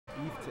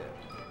Beeftip.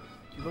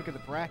 If you look at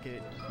the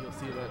bracket, you'll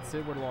see that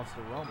Siddward lost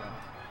to Roma.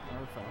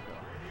 Another Falco.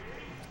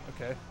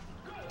 Okay.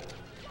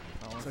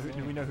 So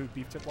do we know who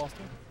Beeftip lost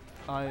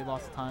to? I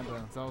lost time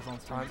zones. That was on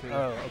stream too.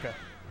 Oh, okay.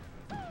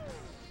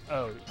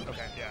 Oh,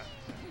 okay, yeah.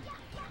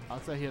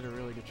 I'd say he had a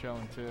really good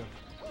showing too.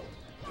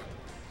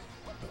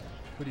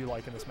 Who do you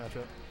like in this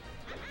matchup?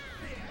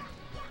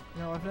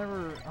 You know, I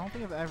don't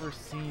think I've ever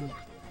seen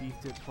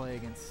Beeftip play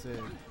against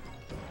Sid.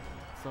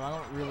 So I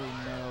don't really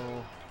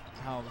know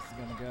how this is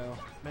going to go.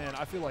 Man,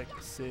 I feel like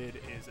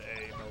Sid is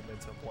a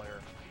momentum player.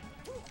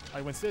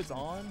 Like when Sid's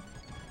on,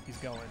 he's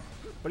going.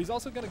 But he's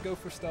also going to go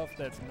for stuff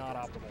that's not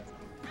optimal.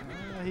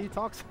 He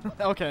talks.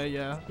 Okay,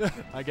 yeah.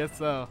 I guess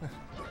so.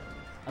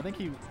 I think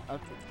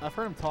I've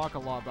heard him talk a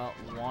lot about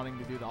wanting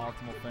to do the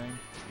optimal thing.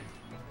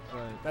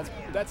 But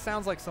that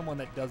sounds like someone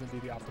that doesn't do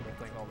the optimal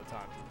thing all the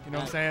time. You know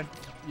what I'm saying?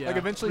 Yeah. Like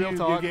eventually you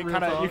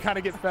kind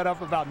of get fed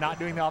up about not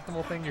doing the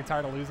optimal thing. You're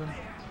tired of losing.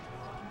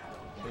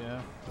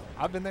 Yeah.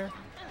 I've been there.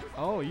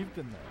 Oh, you've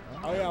been there.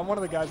 Huh? Oh yeah, I'm one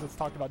of the guys that's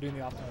talked about doing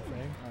the optimal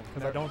thing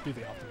because I don't do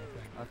the optimal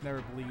thing. I've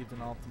never believed in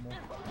optimal.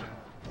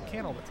 You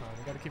can't all the time.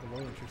 You got to keep it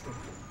low interesting.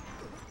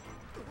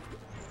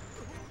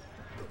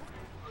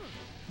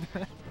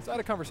 So I had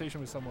a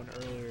conversation with someone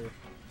earlier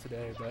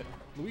today, but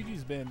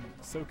Luigi's been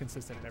so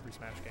consistent in every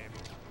Smash game.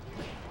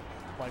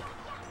 Like,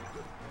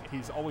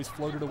 he's always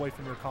floated away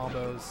from your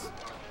combos.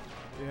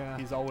 Yeah.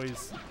 He's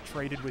always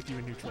traded with you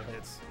in neutral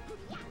hits.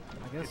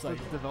 I guess like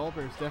the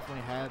developers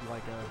definitely had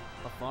like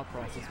a thought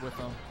process with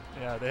them.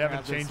 Yeah, they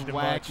haven't changed it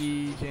much.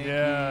 Wacky, janky,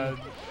 yeah,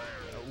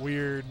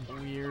 weird,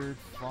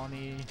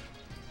 funny.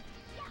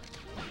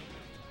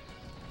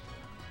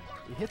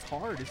 He hits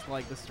hard. It's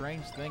like the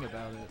strange thing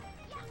about it.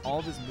 All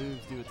of his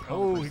moves do it.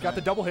 Oh, he got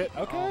the double hit.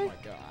 Okay. Oh my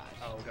gosh.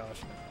 Oh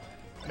gosh.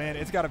 Man,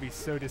 it's got to be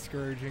so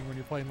discouraging when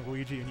you're playing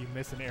Luigi and you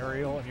miss an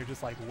aerial and you're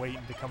just like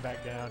waiting to come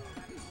back down.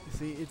 You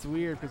see, it's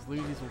weird because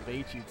Luigi's will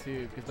bait you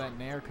too because that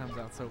nair comes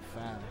out so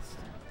fast.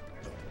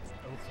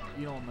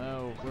 You don't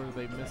know whether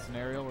they missed an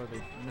aerial or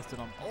they missed it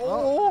on.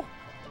 Oh!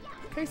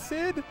 Okay,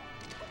 Sid.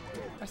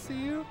 I see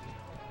you.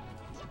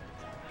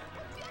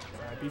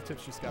 Alright,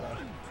 Beeftip's just gotta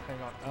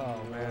hang on.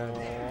 Oh man.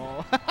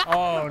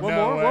 Oh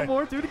no way. One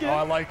more, do it again. Oh,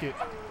 I like it.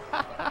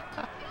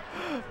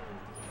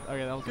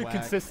 Okay, that was good whack.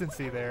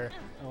 consistency there.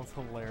 That was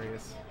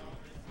hilarious.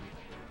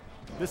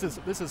 This is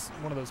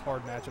one of those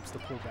hard matchups to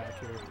pull back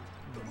here.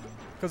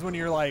 Because when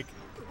you're like,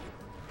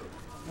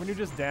 when you're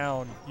just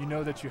down, you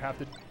know that you have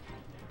to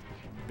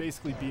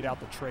basically beat out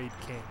the trade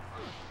king.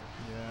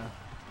 Yeah.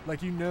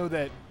 Like you know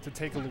that to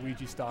take a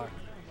Luigi stock,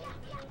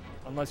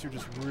 unless you're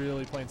just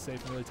really playing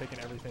safe and really taking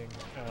everything,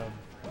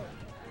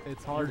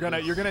 it's hard.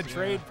 You're gonna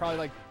trade probably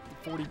like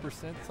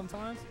 40%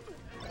 sometimes.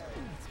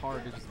 It's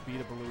hard to just beat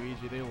up a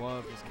Luigi. They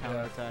love just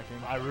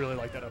counter-attacking. I really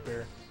like that up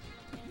air.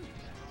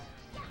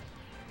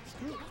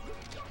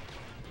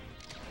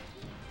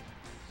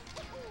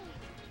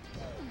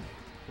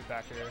 Good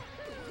back air.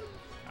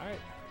 All right.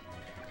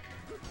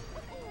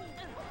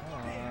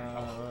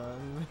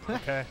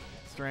 Okay.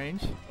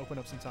 Strange. Open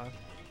up some time.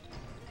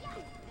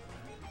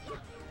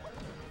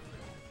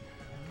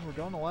 We're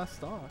going to last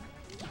stock.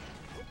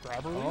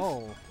 Grab release?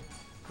 Oh.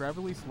 Grab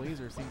release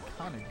laser seemed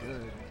kind of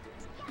good.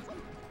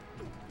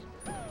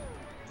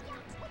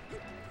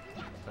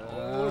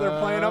 Oh, they're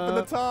playing up in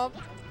the top.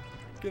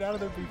 Get out of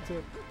there,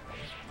 Beeftip.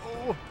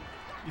 Oh.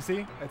 You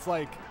see? It's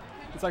like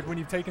when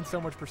you've taken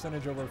so much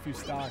percentage over a few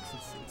stocks,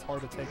 it's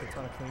hard to take a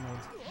ton of clean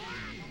ones.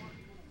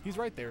 He's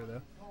right there,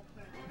 though.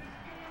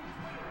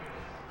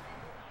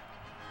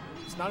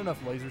 It's not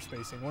enough laser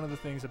spacing. One of the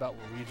things about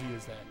Luigi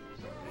is that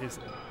his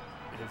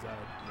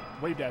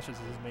wave dashes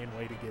is his main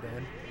way to get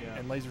in,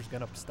 and laser's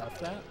gonna stuff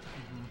that.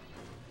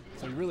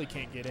 So you really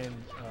can't get in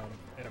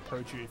and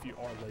approach you if you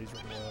are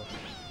lasering low.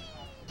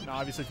 Now,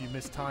 obviously, if you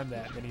mistime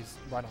that, then he's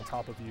right on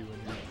top of you,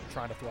 and you're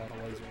trying to throw out a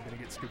laser. You're gonna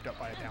get scooped up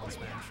by a down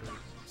smash or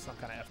some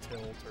kind of F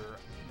tilt or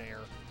nair.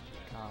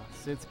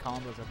 Sid's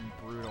combos have been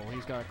brutal.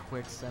 He's got a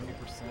quick 70%.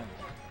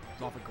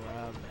 He's off a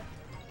grab.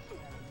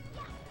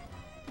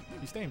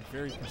 He's staying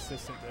very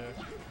consistent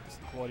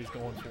to what he's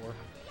going for.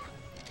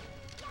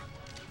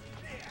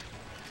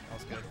 That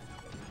was good.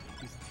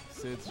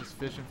 Sid's just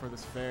fishing for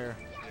this fair.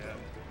 Yeah.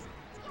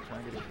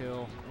 Trying to get a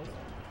kill. Oh.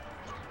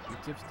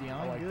 Beeftip's DI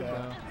I like good that.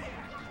 though.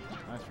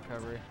 Nice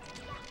recovery.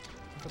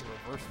 That's a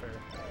reverse fair.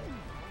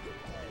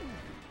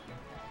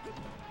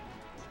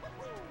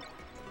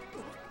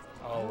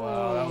 Oh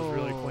wow, that was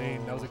really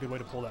clean. That was a good way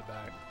to pull that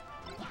back.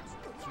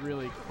 It's a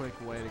really quick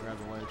way to grab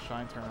the ledge.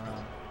 Shine turn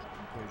around.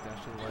 Quick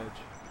dash to the ledge.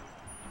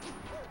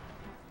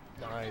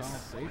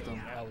 Nice. Saved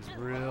him. That was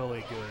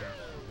really good.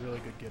 Really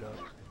good get up.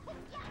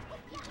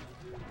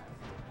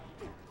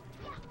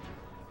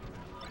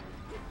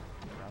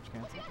 Crouch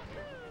cancel.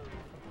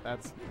 That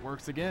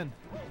works again.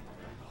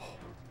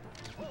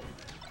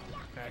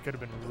 That could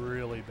have been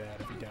really bad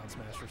if he down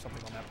smashed or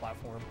something on that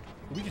platform.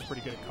 Luigi's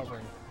pretty good at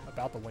covering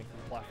about the length of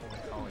the platform.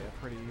 Oh yeah,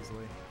 pretty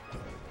easily.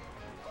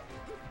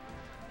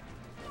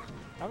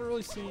 I haven't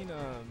really seen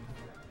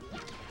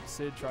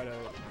Sid try to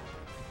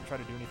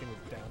do anything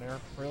with down air,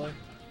 really.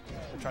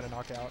 Or try to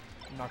knock out.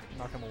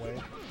 knock him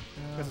away.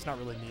 Because it's not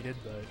really needed,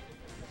 but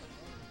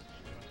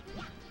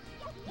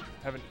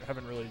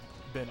haven't really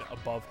been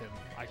above him,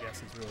 I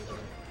guess, is really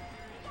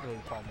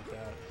the problem with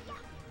that.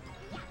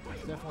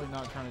 He's definitely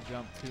not trying to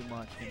jump too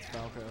much against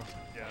Falco.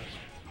 Yeah.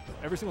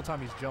 Every single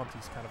time he's jumped,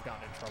 he's kind of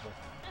gotten in trouble.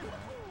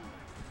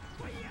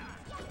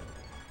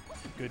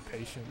 Good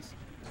patience.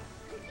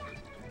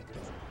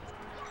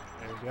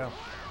 There we go.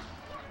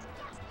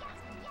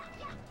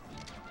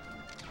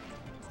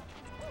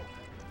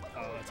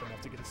 Oh, that's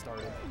enough to get it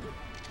started.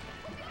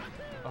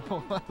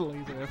 Oh,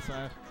 laser, that's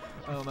not.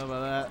 I don't know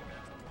about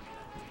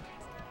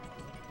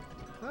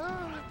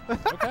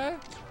that. Okay.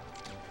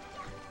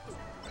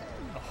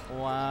 Oh,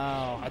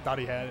 wow. I thought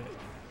he had it.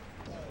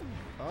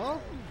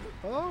 Oh.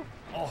 Oh.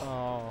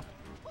 Oh.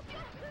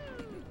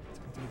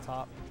 To the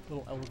top.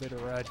 Little elevator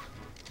ride.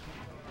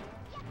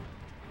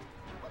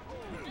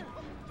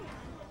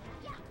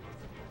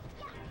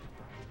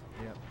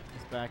 Yep.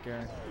 He's back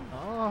air.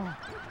 Oh.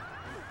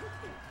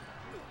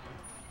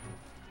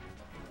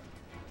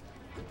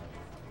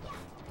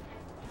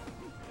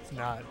 It's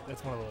not.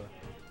 That's one of the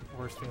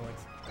worst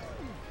feelings.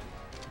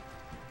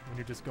 When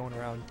you're just going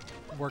around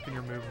working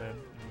your movement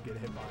and you get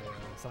hit by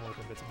someone with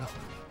invincibility.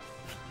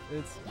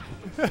 It's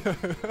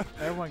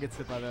everyone gets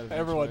hit by that.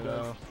 Everyone does.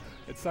 Though.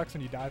 It sucks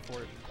when you die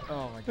for it.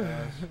 Oh my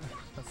gosh,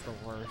 that's the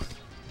worst.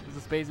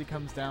 Because the Spacey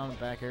comes down and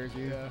back airs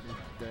you, yeah.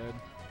 You're dead.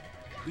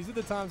 These are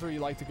the times where you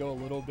like to go a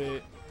little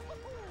bit.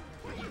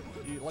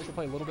 You like to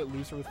play a little bit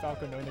looser with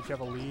Falco, knowing that you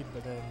have a lead,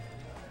 but then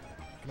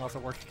it can also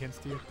work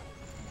against you.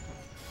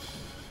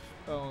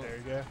 Oh, there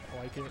you go. I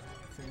like it.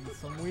 Seeing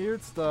some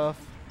weird stuff.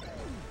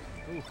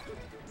 Ooh.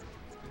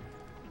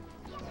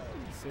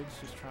 Sid's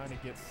just trying to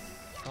get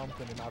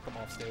something to knock him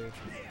off stage.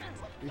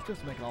 He's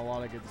just making a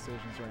lot of good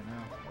decisions right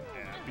now.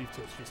 Yeah,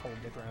 Beeftip's just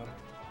holding the ground.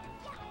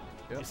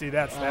 Yep. You see,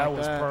 that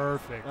was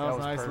perfect. That was a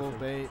nice perfect. little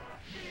bait.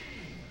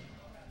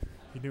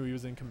 He knew he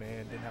was in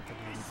command, didn't have to do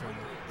anything,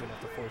 didn't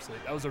have to force it.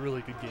 That was a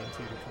really good game,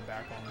 too, to come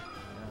back on.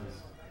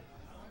 Yes.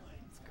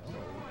 Let's go.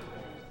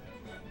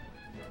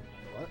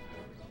 What?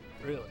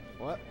 Really?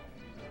 What?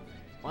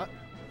 What?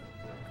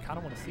 I kind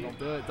of want to see it. Don't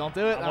do it. Don't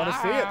do it. I want to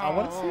see it. I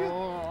want to see it.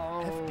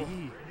 Oh.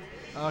 FD.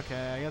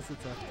 Okay, I guess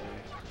it's FD.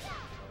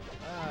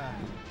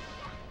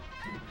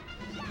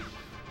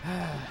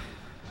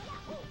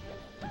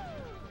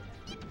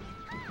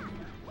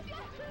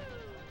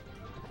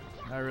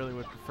 I really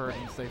would prefer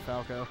him to stay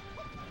Falco.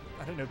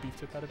 I didn't know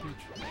Beeftip had a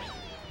Peach.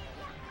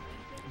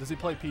 Does he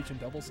play Peach in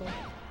double set?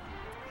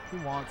 He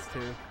wants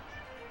to.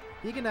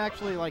 He can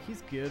actually, like,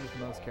 he's good with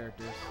most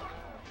characters.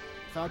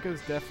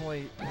 Falco's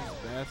definitely his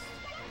best,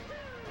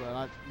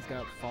 but he's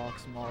got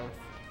Fox, Marth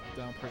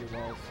down pretty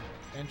well,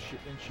 and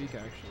Sheik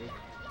actually.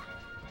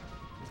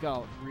 He's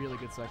got really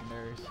good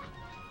secondaries.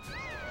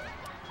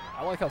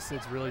 I like how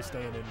Sid's really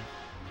staying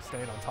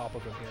on top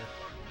of him here.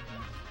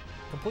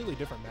 Completely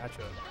different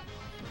matchup.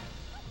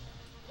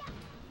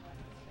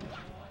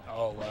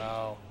 Oh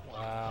wow,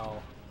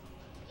 wow.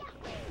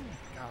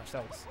 Gosh,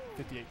 that was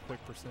 58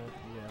 quick percent.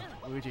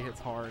 Yeah, Luigi hits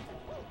hard.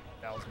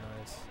 That was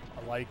nice.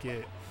 I like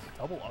it.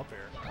 Double up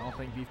air. I don't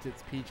think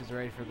Beeftip's Peach is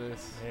ready for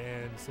this.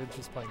 And Sid's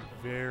just playing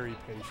very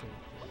patient.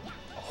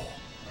 Oh.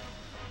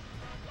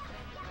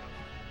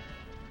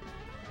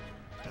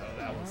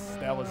 No,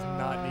 that was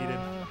not needed.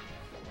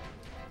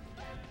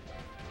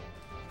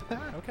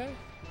 Okay.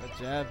 A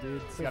jab,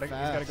 dude. So He's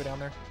gotta go down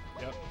there.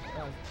 Yep.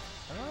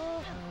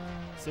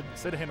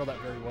 Sid handled that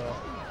very well.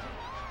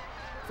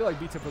 I feel like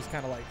Beeftip was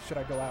kind of like, should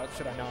I go out?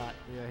 Should I not?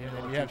 Yeah,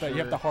 you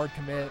have to hard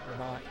commit or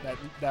not.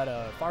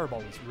 That fireball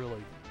was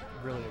really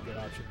a good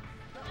option.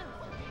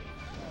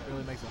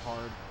 Really makes it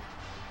hard.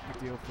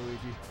 Big deal for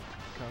Luigi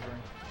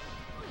covering.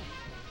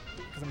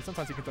 Because I mean,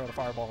 sometimes you can throw the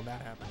fireball and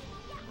that happens.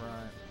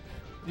 Right.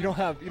 You don't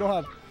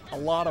have a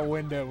lot of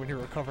window when you're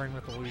recovering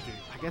with the Luigi.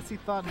 I guess he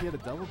thought he had a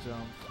double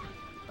jump.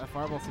 That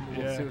fireball seemed a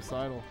little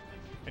suicidal.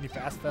 And he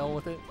fast fell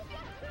with it.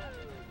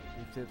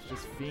 Beeftip's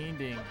just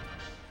fiending.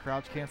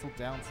 Crouch cancel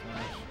down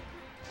smash.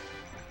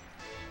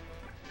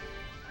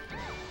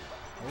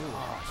 Oh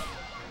gosh.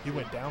 He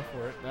went down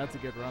for it. That's a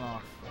good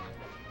runoff.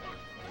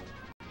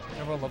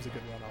 Everyone loves a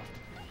good runoff.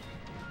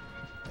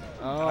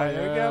 Oh,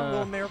 there you go.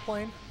 Little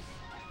airplane.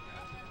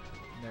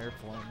 An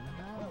airplane.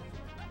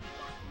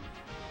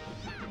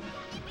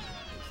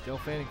 Still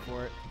fading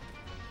for it.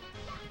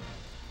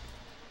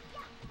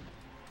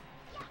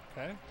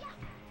 Okay.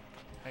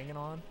 Hanging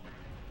on.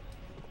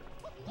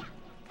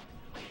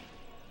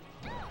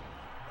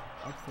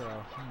 Up throw.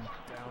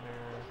 Down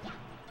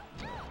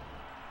air.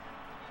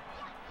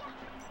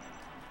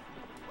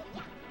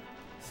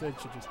 Sid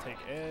should just take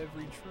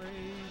every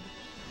trade.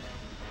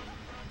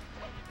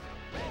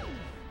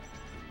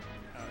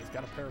 Oh, he's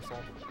got a parasol.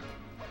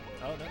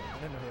 Oh, no. I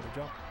didn't know he had a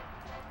jump.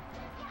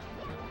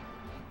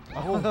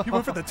 Oh, he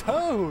went for the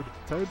toad!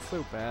 Toad's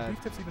so bad.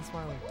 Beeftip's even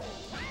smiling.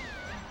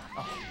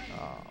 Oh.